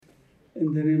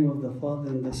In the name of the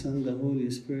Father, and the Son, and the Holy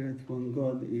Spirit, one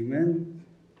God, Amen.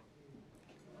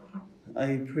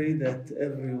 I pray that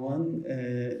everyone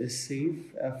is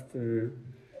safe after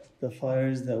the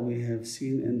fires that we have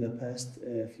seen in the past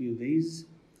few days.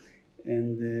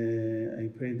 And I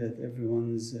pray that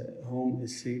everyone's home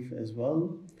is safe as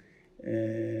well.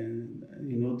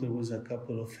 There was a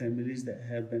couple of families that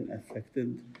have been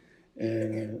affected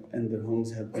and their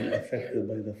homes have been affected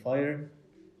by the fire.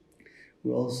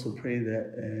 We also pray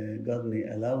that God may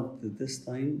allow that this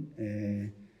time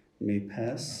may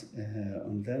pass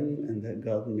on them, and that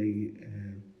God may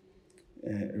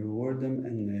reward them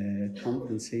and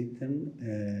compensate them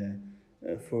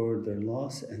for their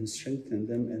loss and strengthen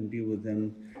them and be with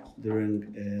them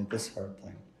during this hard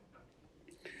time.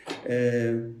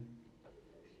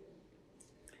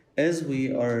 As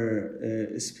we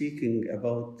are speaking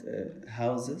about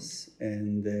houses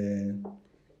and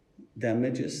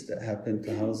damages that happen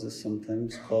to houses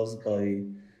sometimes caused by,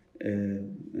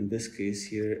 in this case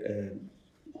here,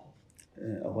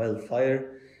 a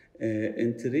wildfire.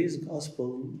 In today's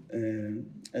gospel,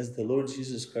 as the Lord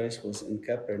Jesus Christ was in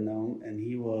Capernaum and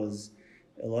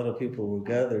a lot of people were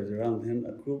gathered around him,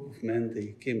 a group of men,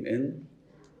 they came in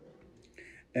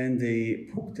and they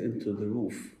poked into the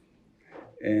roof.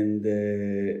 And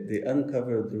they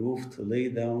uncovered the roof to lay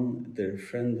down their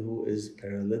friend who is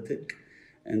paralytic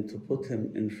and to put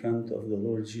him in front of the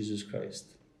Lord Jesus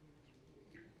Christ.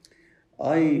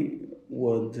 I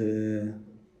would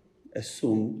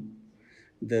assume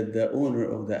that the owner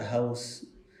of that house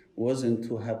wasn't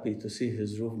too happy to see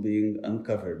his roof being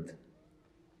uncovered.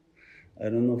 I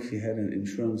don't know if he had an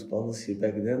insurance policy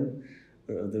back then,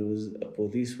 or there was a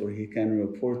police where he can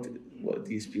report what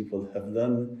these people have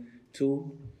done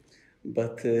too.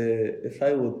 But if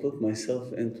I would put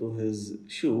myself into his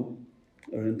shoe,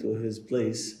 or into his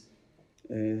place,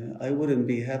 I wouldn't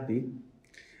be happy.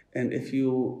 And if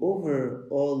you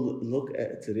overall look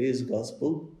at today's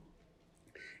gospel,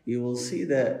 you will see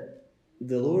that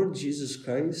the Lord Jesus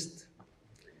Christ,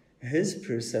 his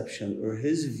perception or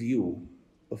his view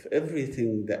of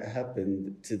everything that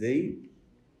happened today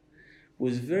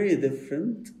was very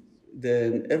different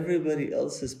than everybody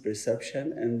else's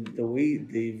perception and the way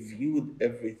they viewed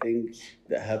everything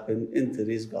that happened in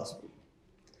today's gospel.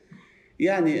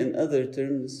 In other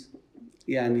terms,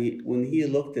 when he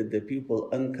looked at the people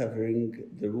uncovering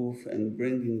the roof and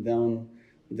bringing down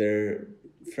their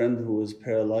friend who was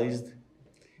paralyzed,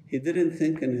 he didn't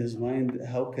think in his mind,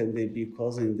 how can they be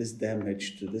causing this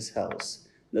damage to this house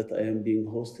that I am being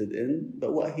hosted in?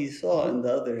 But what he saw on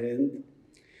the other hand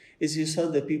is he saw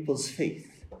the people's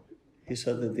faith. He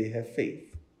saw that they have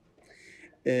faith.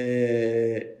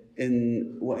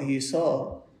 In what he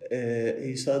saw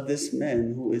this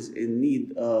man who is in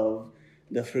need of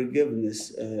the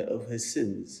forgiveness of his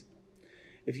sins.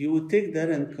 If you would take that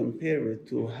and compare it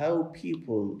to how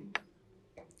people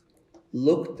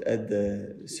looked at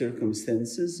the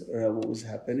circumstances or what was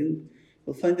happening,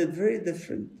 you'll find it very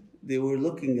different. They were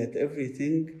looking at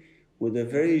everything with a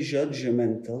very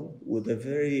judgmental, with a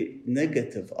very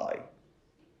negative eye.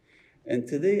 And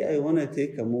today I want to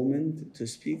take a moment to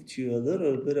speak to you a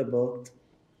little bit about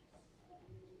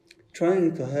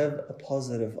trying to have a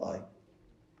positive eye.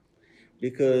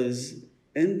 Because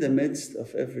in the midst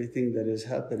of everything that is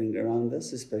happening around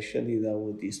us, especially now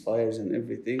with these fires and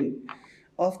everything,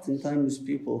 oftentimes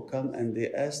people come and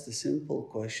they ask the simple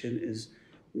question is,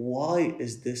 why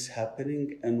is this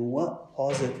happening and what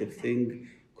positive thing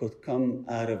could come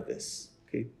out of this?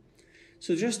 Okay.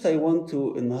 So I want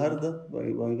to, النهاردة,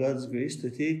 by God's grace, to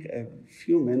take a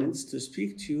few minutes to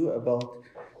speak to you about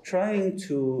trying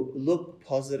to look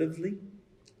positively,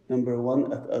 number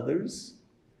one, at others,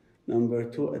 number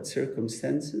two, at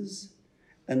circumstances,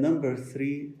 and number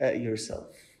three, at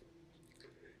yourself.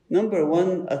 Number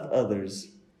one, at others.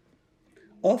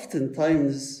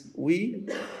 Oftentimes, we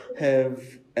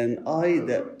have an eye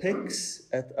that picks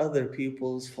at other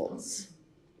people's faults.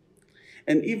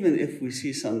 And even if we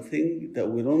see something that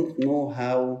we don't know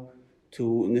how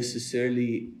to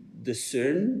necessarily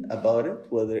discern about it,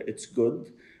 whether it's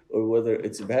good or whether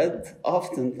it's bad,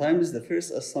 oftentimes the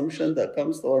first assumption that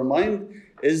comes to our mind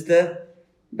is the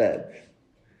bad,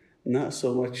 not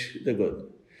so much the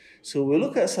good. So we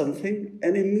look at something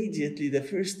and immediately the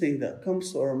first thing that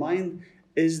comes to our mind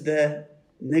is the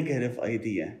negative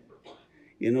idea.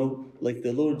 Like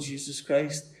the Lord Jesus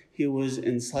Christ, he was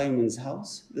in Simon's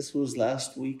house. This was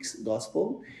last week's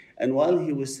gospel. And while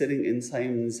he was sitting in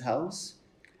Simon's house,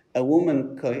 a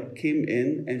woman came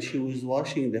in and she was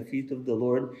washing the feet of the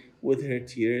Lord with her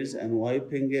tears and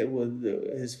wiping it with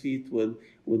his feet with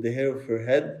the hair of her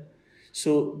head.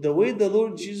 So the way the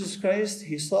Lord Jesus Christ,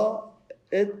 he saw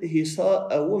he saw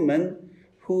a woman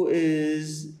who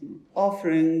is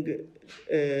offering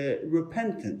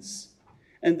repentance.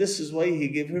 And this is why he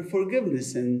gave her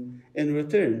forgiveness in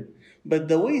return. But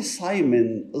the way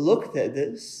Simon looked at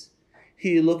this,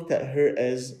 he looked at her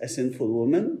as a sinful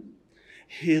woman.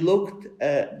 He looked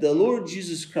at the Lord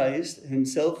Jesus Christ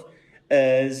himself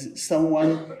as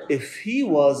someone, if he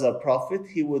was a prophet,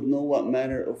 he would know what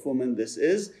manner of woman this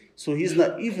is. So he's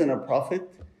not even a prophet,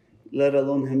 let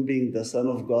alone him being the Son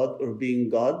of God or being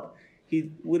God.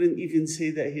 He wouldn't even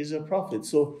say that he's a prophet.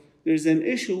 So there's an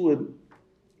issue with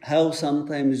how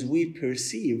sometimes we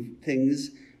perceive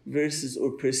things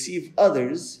or perceive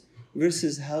others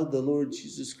versus how the Lord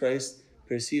Jesus Christ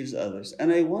perceives others.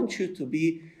 And I want you to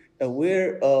be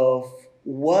aware of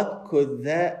what could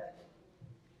that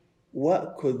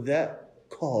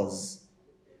cause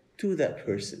to that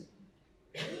person.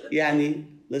 Yani,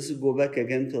 let's go back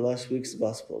again to last week's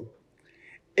gospel.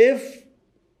 If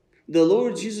the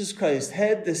Lord Jesus Christ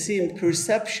had the same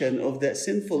perception of that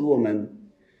sinful woman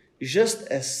just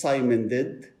as Simon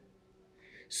did,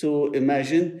 so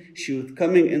imagine she would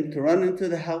run into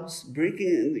the house,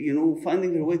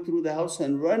 finding her way through the house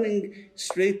and running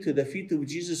straight to the feet of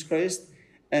Jesus Christ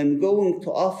and going to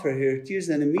offer her tears.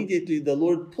 And immediately the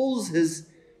Lord pulls his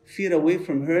feet away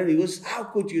from her and he goes, "How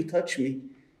could you touch me,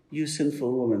 you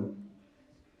sinful woman?"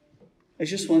 I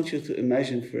just want you to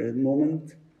imagine for a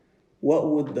moment, what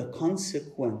would the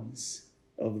consequence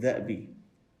of that be?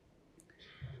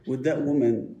 Would that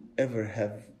woman ever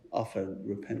have offered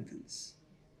repentance?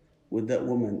 Would that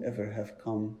woman ever have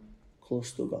come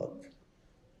close to God?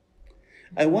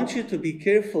 I want you to be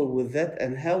careful with that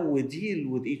and how we deal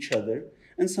with each other,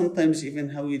 and sometimes even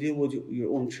how you deal with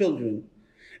your own children,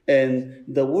 and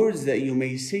the words that you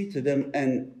may say to them,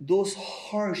 and those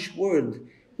harsh words,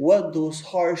 what those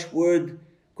harsh words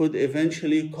could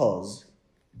eventually cause.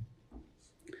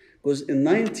 Because in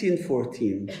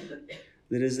 1914,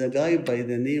 there is a guy by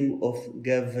the name of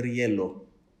Gavriello.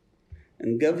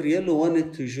 And Gavriello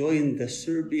wanted to join the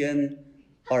Serbian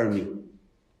army.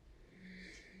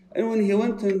 And when he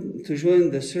went to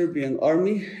join the Serbian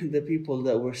army, the people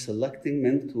that were selecting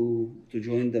men to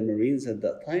join the Marines at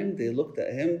that time, they looked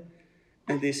at him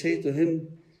and they say to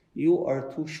him, "You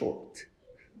are too short.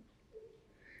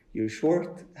 You're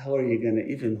short. How are you going to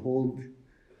even hold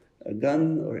a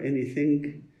gun or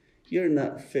anything? You're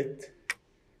not fit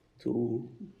to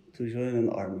join an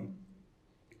army."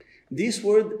 These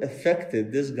words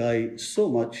affected this guy so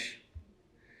much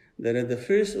that at the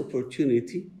first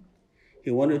opportunity,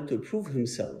 he wanted to prove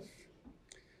himself.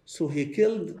 So he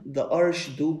killed the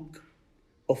Archduke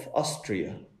of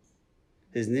Austria.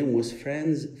 His name was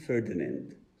Franz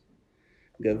Ferdinand.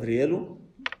 Gavriello,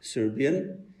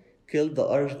 Serbian, killed the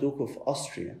Archduke of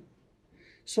Austria.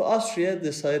 So Austria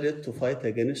decided to fight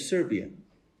against Serbia.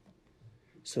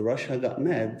 So Russia got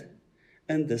mad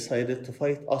and decided to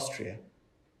fight Austria.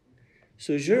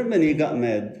 So Germany got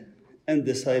mad and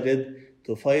decided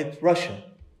to fight Russia.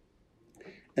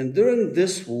 And during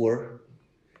this war,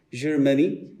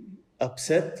 Germany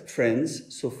upset France,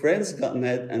 so France got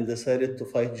mad and decided to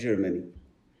fight Germany.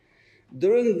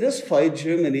 During this fight,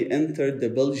 Germany entered the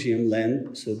Belgian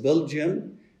land, so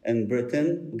Belgium and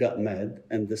Britain got mad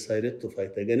and decided to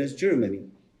fight against Germany.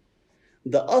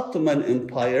 The Ottoman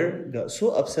Empire got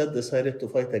so upset, decided to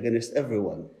fight against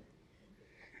everyone.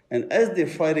 And as they're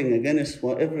fighting against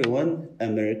everyone,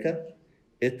 America,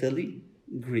 Italy,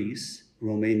 Greece,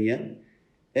 Romania,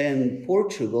 and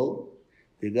Portugal,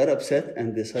 they got upset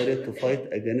and decided to fight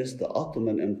against the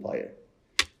Ottoman Empire.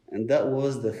 And that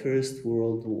was the First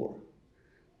World War.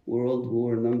 World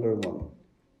War number 1.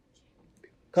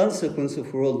 Consequence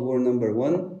of World War number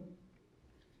 1,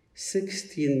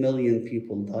 16 million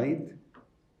people died,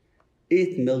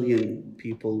 8 million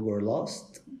people were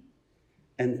lost,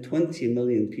 and 20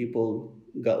 million people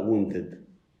got wounded.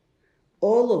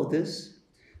 All of this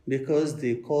because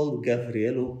they called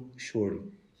Gavriello Shori.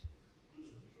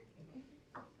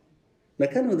 ما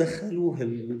كانوا دخلوه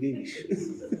الجيش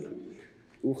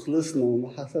وخلصنا وما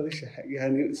حصلش حاجة.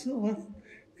 يعني so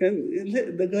can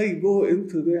let the guy go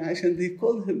into there عشان they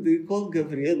called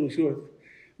Gavriello Shori.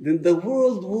 Then the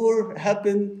World War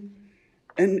happened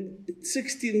and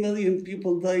 16 million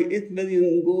people die, 8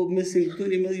 million go missing,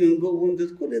 20 million go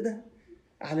wounded. كل ده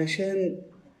علشان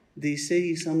they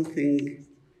say something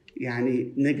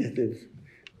يعني negative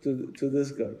to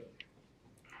this guy.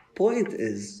 Point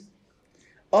is,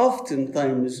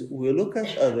 oftentimes we look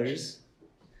at others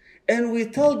and we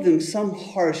tell them some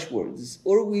harsh words,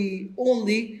 or we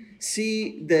only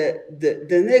see the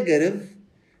negative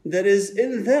that is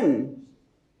in them.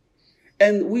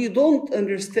 And we don't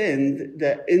understand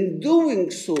that in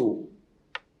doing so,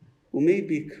 who may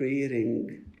be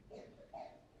creating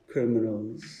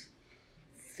criminals,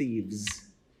 thieves,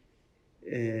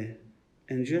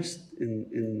 and just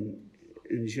in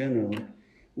general,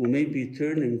 who may be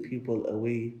turning people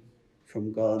away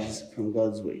from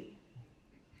God's way.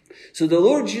 So the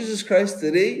Lord Jesus Christ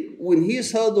today, when he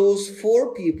saw those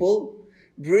 4 people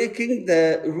breaking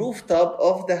the rooftop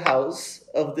of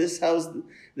this house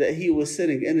that he was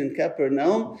sitting in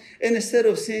Capernaum, and instead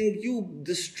of saying, you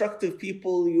destructive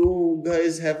people, you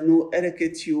guys have no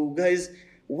etiquette, you guys,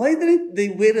 why didn't they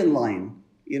wait in line?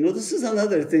 This is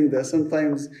another thing that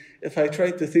sometimes, if I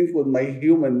try to think with my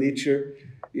human nature,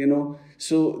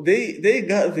 so they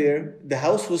got there, the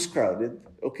house was crowded,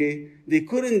 okay? They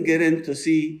couldn't get in to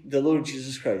see the Lord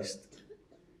Jesus Christ.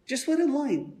 Just wait in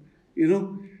line,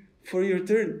 for your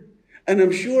turn. And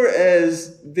I'm sure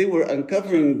as they were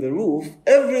uncovering the roof,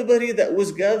 everybody that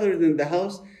was gathered in the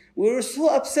house were so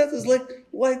upset. It's like,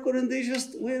 why couldn't they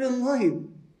just wait in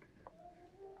line?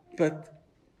 But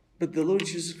the Lord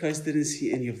Jesus Christ didn't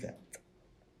see any of that.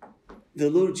 The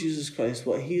Lord Jesus Christ,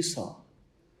 what he saw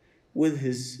with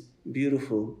his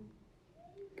beautiful,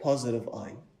 positive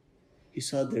eye, he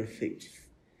saw their faith.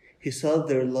 He saw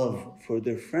their love for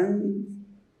their friend,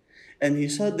 and he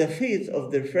saw the faith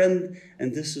of their friend,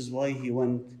 and this is why he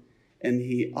went and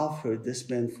he offered this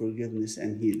man forgiveness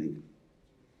and healing.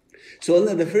 So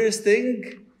the first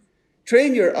thing,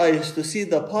 train your eyes to see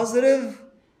the positive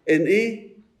in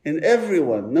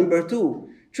everyone. Number 2,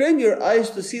 train your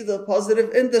eyes to see the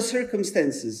positive in the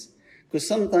circumstances. Because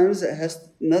sometimes it has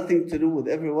nothing to do with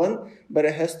everyone, but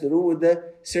it has to do with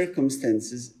the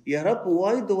circumstances. Ya Rab,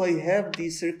 why do I have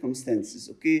these circumstances?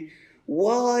 Okay,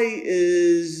 why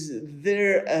is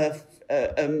there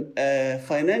a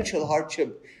financial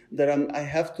hardship that I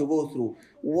have to go through?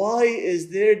 Why is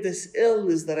there this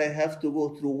illness that I have to go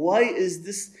through? Why is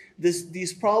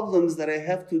these problems that I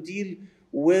have to deal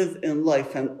with in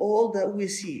life? And all that we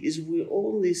see is we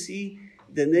only see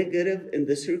the negative in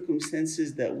the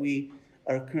circumstances that we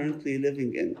are currently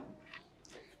living in.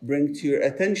 Bring to your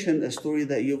attention a story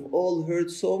that you've all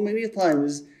heard so many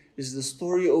times, is the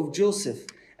story of Joseph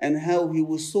and how he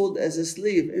was sold as a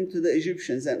slave into the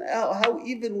Egyptians, and how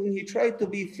even when he tried to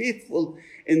be faithful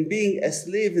in being a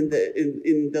slave in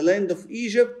the land of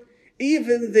Egypt,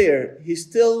 even there he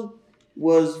still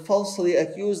was falsely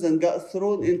accused and got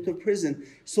thrown into prison.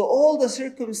 So all the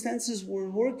circumstances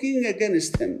were working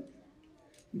against him.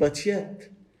 But yet,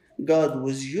 God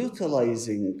was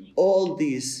utilizing all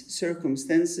these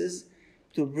circumstances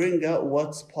to bring out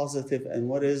what's positive and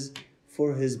what is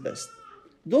for his best.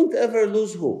 Don't ever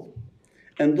lose hope,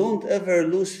 and don't ever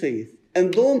lose faith,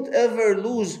 and don't ever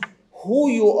lose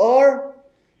who you are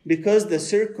because the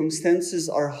circumstances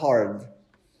are hard.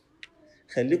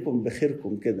 خليكم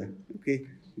بخيركم كده. Okay,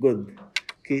 good.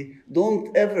 Okay,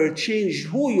 don't ever change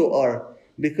who you are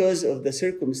because of the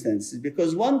circumstances.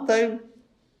 Because one time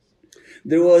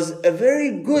there was a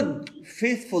very good,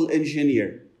 faithful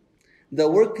engineer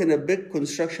that worked in a big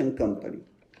construction company.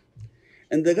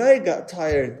 And the guy got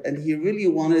tired and he really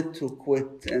wanted to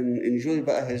quit and enjoy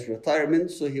his retirement.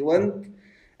 So he went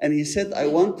and he said, I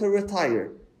want to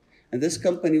retire. And this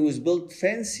company was built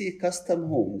fancy custom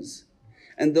homes.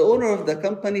 And the owner of the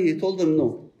company, he told him,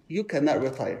 no, you cannot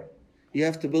retire. You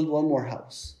have to build one more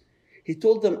house. He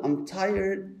told them, I'm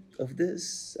tired of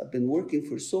this. I've been working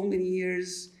for so many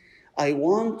years. I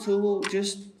want to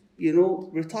just,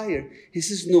 retire. He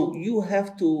says, no, you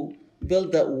have to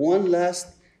build that one last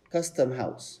custom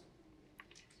house.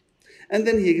 And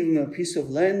then he gave him a piece of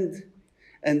land,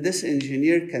 and this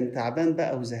engineer كان تعبان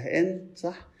بقى وزهقان,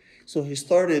 صح? So he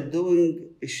started doing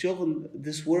الشغل,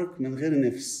 this work من غير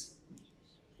نفس,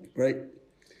 right?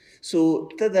 So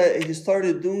he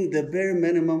started doing the bare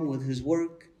minimum with his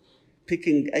work,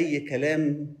 picking أي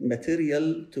كلام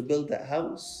material to build that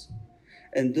house,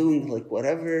 and doing like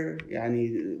whatever,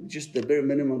 just the bare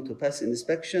minimum to pass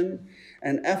inspection.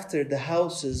 And after the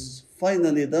house is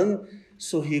finally done,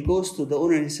 so he goes to the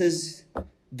owner and he says,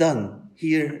 done,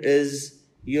 here is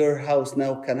your house.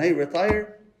 Now, can I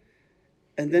retire?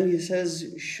 And then he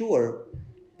says, sure,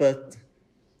 but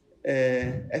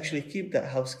actually keep that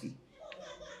house key.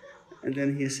 And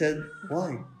then he said,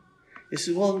 why? He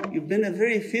said, well, you've been a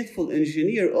very faithful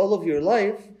engineer all of your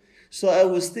life, so I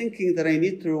was thinking that I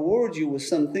need to reward you with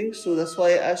something, so that's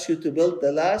why I asked you to build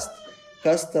the last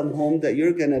custom home that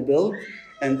you're going to build,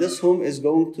 and this home is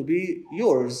going to be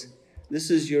yours.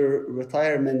 This is your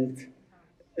retirement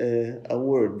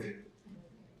award.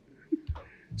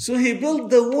 So he built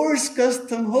the worst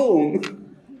custom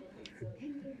home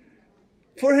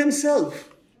for himself.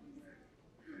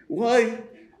 Why?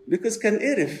 Because كان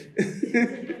قرف.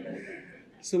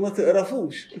 So ما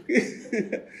تقرفوش.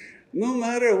 Okay? No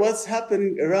matter what's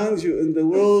happening around you in the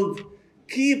world,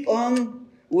 keep on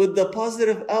with the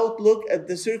positive outlook at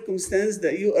the circumstance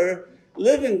that you are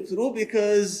living through,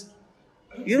 because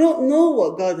you don't know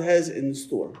what God has in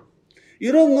store.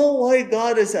 You don't know why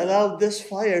God has allowed this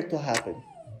fire to happen.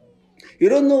 You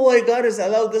don't know why God has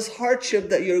allowed this hardship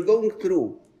that you're going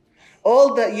through.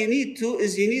 All that you need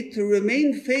to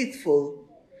remain faithful,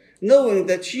 knowing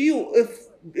that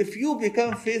if you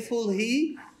become faithful,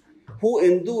 he who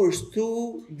endures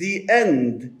to the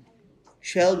end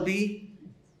shall be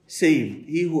saved.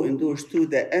 He who endures to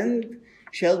the end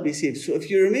shall be saved. So if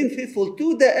you remain faithful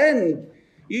to the end,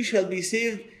 you shall be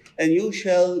saved and you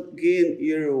shall gain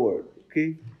your reward.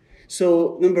 Okay?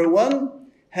 So number one,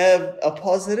 have a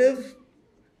positive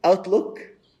outlook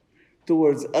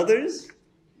towards others,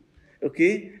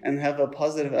 okay? And have a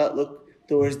positive outlook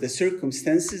towards the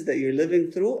circumstances that you're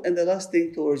living through. And the last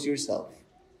thing, towards yourself.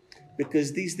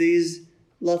 Because these days,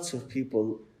 lots of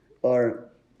people are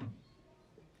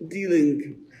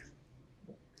dealing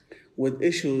with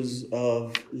issues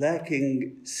of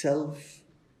lacking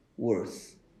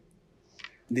self-worth.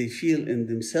 They feel in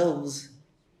themselves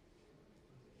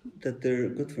that they're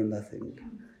good for nothing.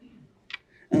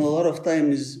 And a lot of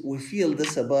times we feel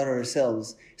this about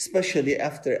ourselves, especially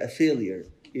after a failure,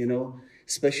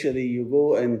 Especially you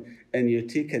go and you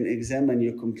take an exam and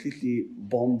you completely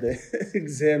bomb the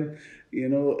exam,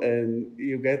 and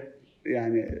you get,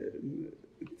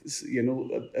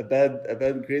 a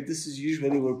bad grade. This is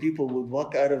usually where people would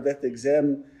walk out of that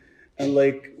exam and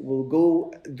will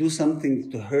go do something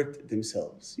to hurt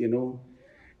themselves,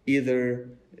 either,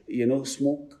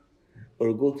 smoke,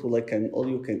 or go to an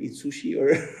all-you-can-eat sushi,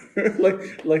 or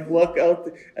like walk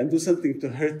out and do something to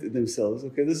hurt themselves.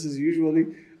 Okay, this is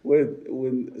usually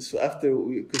because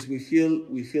we feel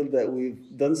that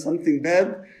we've done something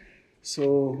bad,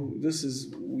 so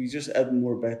we just add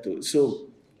more bad to it. So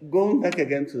going back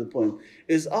again to the point,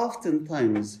 is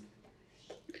oftentimes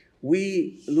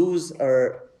we lose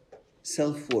our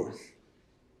self-worth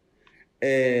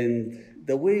and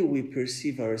the way we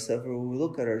perceive ourselves, or we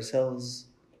look at ourselves.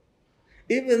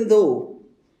 Even though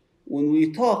when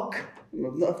we talk, لما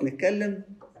بنقف نتكلم,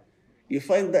 you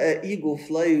find the ego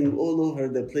flying all over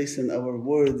the place in our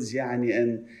words,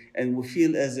 and we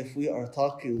feel as if we are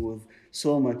talking with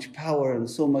so much power and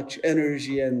so much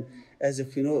energy, and as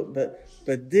if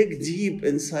but dig deep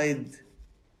inside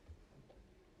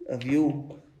of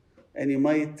you, and you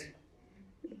might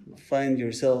find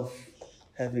yourself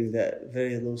having that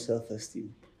very low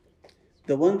self-esteem.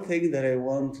 The one thing that I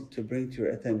want to bring to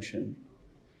your attention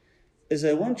is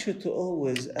I want you to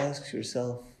always ask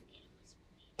yourself,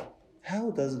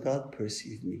 how does God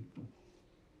perceive me?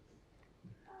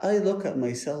 I look at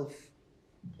myself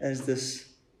as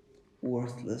this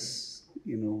worthless,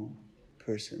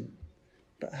 person.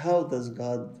 But how does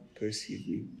God perceive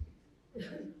me?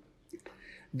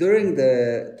 During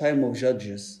the time of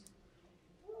Judges,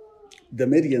 the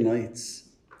Midianites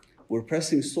were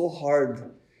pressing so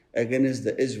hard against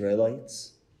the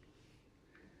Israelites.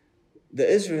 The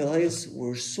Israelites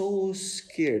were so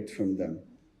scared from them.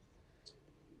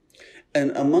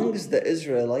 And amongst the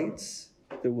Israelites,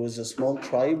 there was a small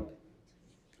tribe.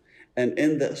 And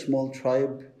in that small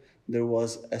tribe, there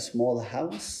was a small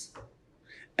house.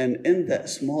 And in that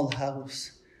small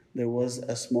house, there was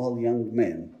a small young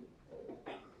man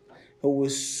who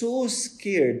was so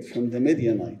scared from the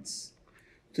Midianites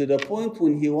to the point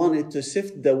when he wanted to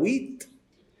sift the wheat,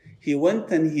 he went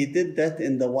and he did that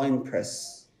in the wine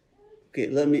press. Okay,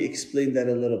 let me explain that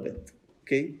a little bit.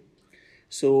 Okay,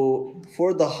 so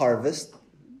for the harvest,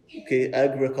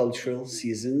 agricultural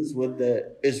seasons with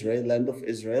the land of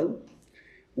Israel,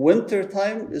 winter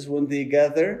time is when they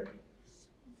gather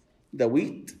the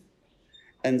wheat,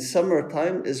 and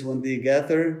summertime is when they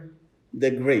gather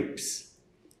the grapes.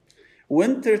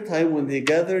 Winter time, when they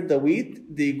gather the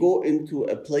wheat, they go into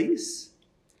a place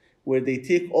where they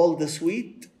take all the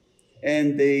wheat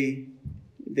and they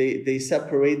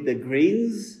separate the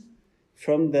grains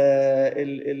from the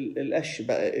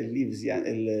leaves,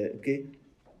 okay?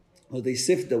 Or they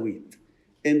sift the wheat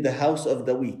in the house of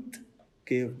the wheat.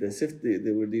 Okay, they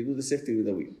do the sifting of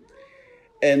the wheat.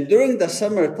 And during the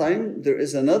summertime,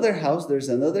 there's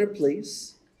another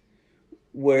place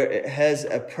where it has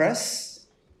a press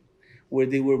where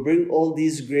they will bring all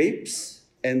these grapes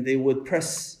and they would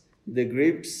press the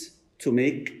grapes to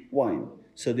make wine.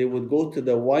 So they would go to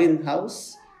the wine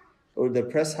house or the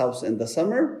press house in the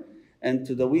summer and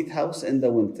to the wheat house in the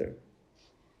winter.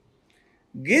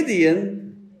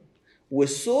 Gideon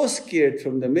was so scared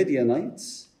from the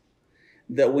Midianites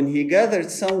that when he gathered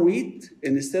some wheat,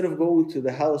 and instead of going to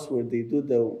the house where they do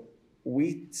the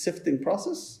wheat sifting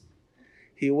process,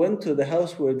 he went to the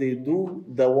house where they do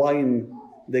the wine,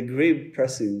 the grape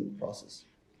pressing process.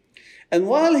 And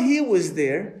while he was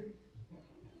there,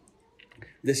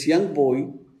 this young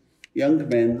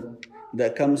man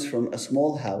that comes from a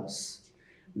small house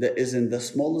that is in the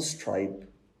smallest tribe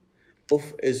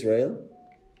of Israel,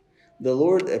 the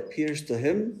Lord appears to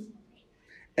him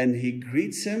and he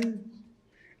greets him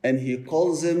and he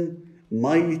calls him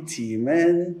mighty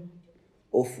man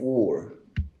of war.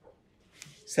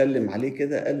 سلم عليه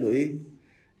كده قال له ايه؟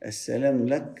 السلام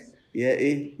لك يا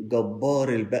ايه؟ جبار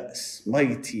البأس,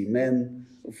 mighty man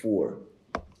of war.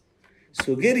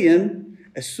 So Gideon,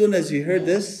 as soon as he heard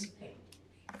this,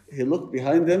 he looked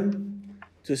behind him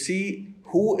to see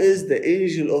who is the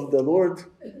angel of the Lord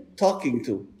talking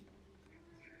to.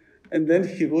 And then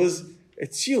he goes,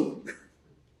 it's you.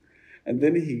 And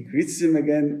then he greets him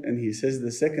again and he says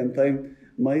the second time,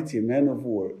 mighty man of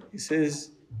war. He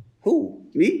says, who?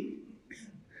 Me?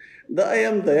 That I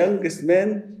am the youngest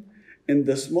man in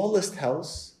the smallest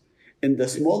house, in the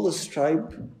smallest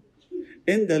tribe,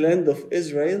 in the land of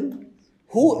Israel,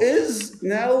 who is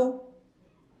now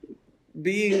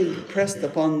being pressed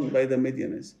upon by the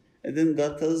Midianites. And then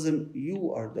God tells him,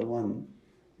 you are the one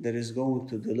that is going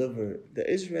to deliver the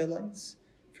Israelites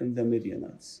from the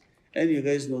Midianites. And you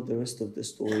guys know the rest of the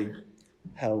story,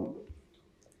 how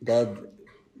God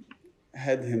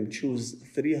had him choose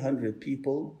 300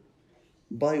 people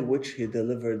by which he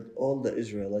delivered all the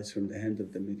Israelites from the hand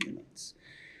of the Midianites.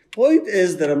 Point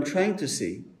is that I'm trying to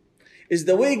say is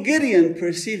the way Gideon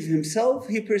perceived himself,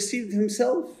 he perceived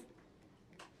himself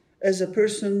as a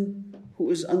person who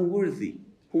is unworthy,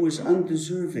 who is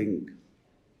undeserving.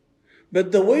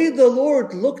 But the way the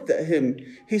Lord looked at him,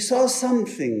 he saw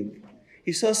something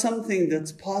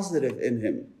that's positive in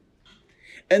him.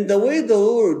 And the way the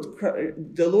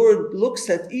Lord looks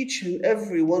at each and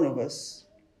every one of us,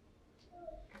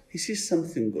 he sees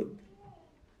something good.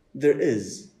 There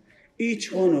is.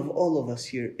 Each one of all of us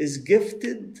here is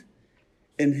gifted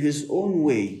in his own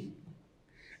way.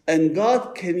 And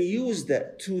God can use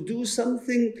that to do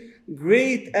something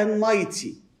great and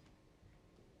mighty.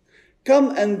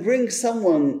 Come and bring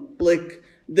someone like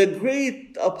the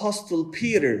great Apostle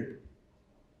Peter.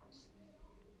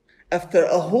 After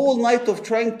a whole night of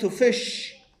trying to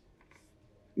fish,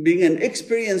 being an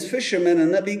experienced fisherman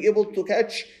and not being able to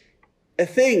catch a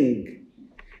thing,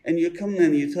 and you come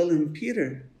and you tell him,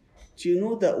 Peter, do you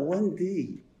know that one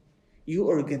day you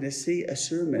are going to say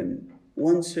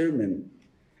one sermon,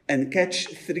 and catch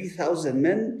 3,000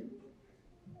 men?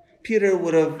 Peter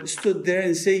would have stood there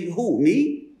and say, who,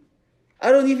 me? I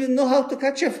don't even know how to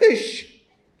catch a fish.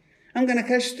 I'm going to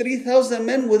catch 3,000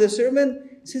 men with a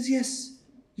sermon? He says, yes,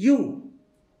 you.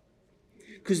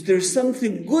 Because there's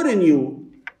something good in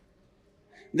you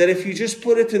that if you just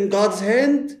put it in God's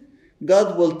hand,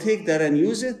 God will take that and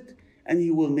use it, and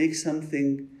he will make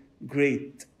something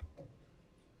great.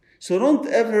 So don't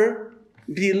ever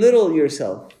belittle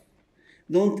yourself.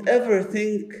 Don't ever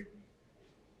think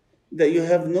that you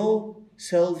have no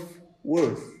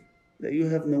self-worth, that you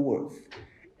have no worth.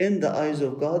 In the eyes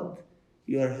of God,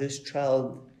 you are his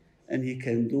child, and he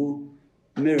can do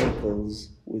miracles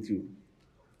with you.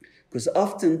 Because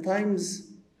oftentimes,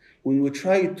 when we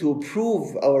try to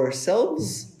prove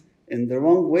ourselves in the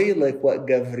wrong way, like what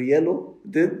Gavriello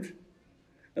did,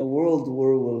 a world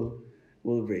war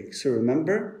will break. So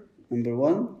remember, number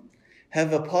one,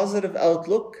 have a positive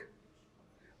outlook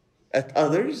at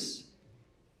others,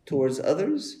 towards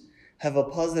others. Have a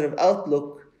positive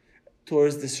outlook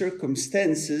towards the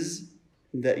circumstances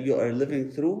that you are living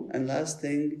through. And last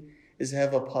thing is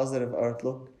have a positive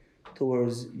outlook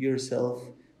towards yourself.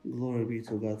 Glory be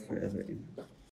to God forever. Amen.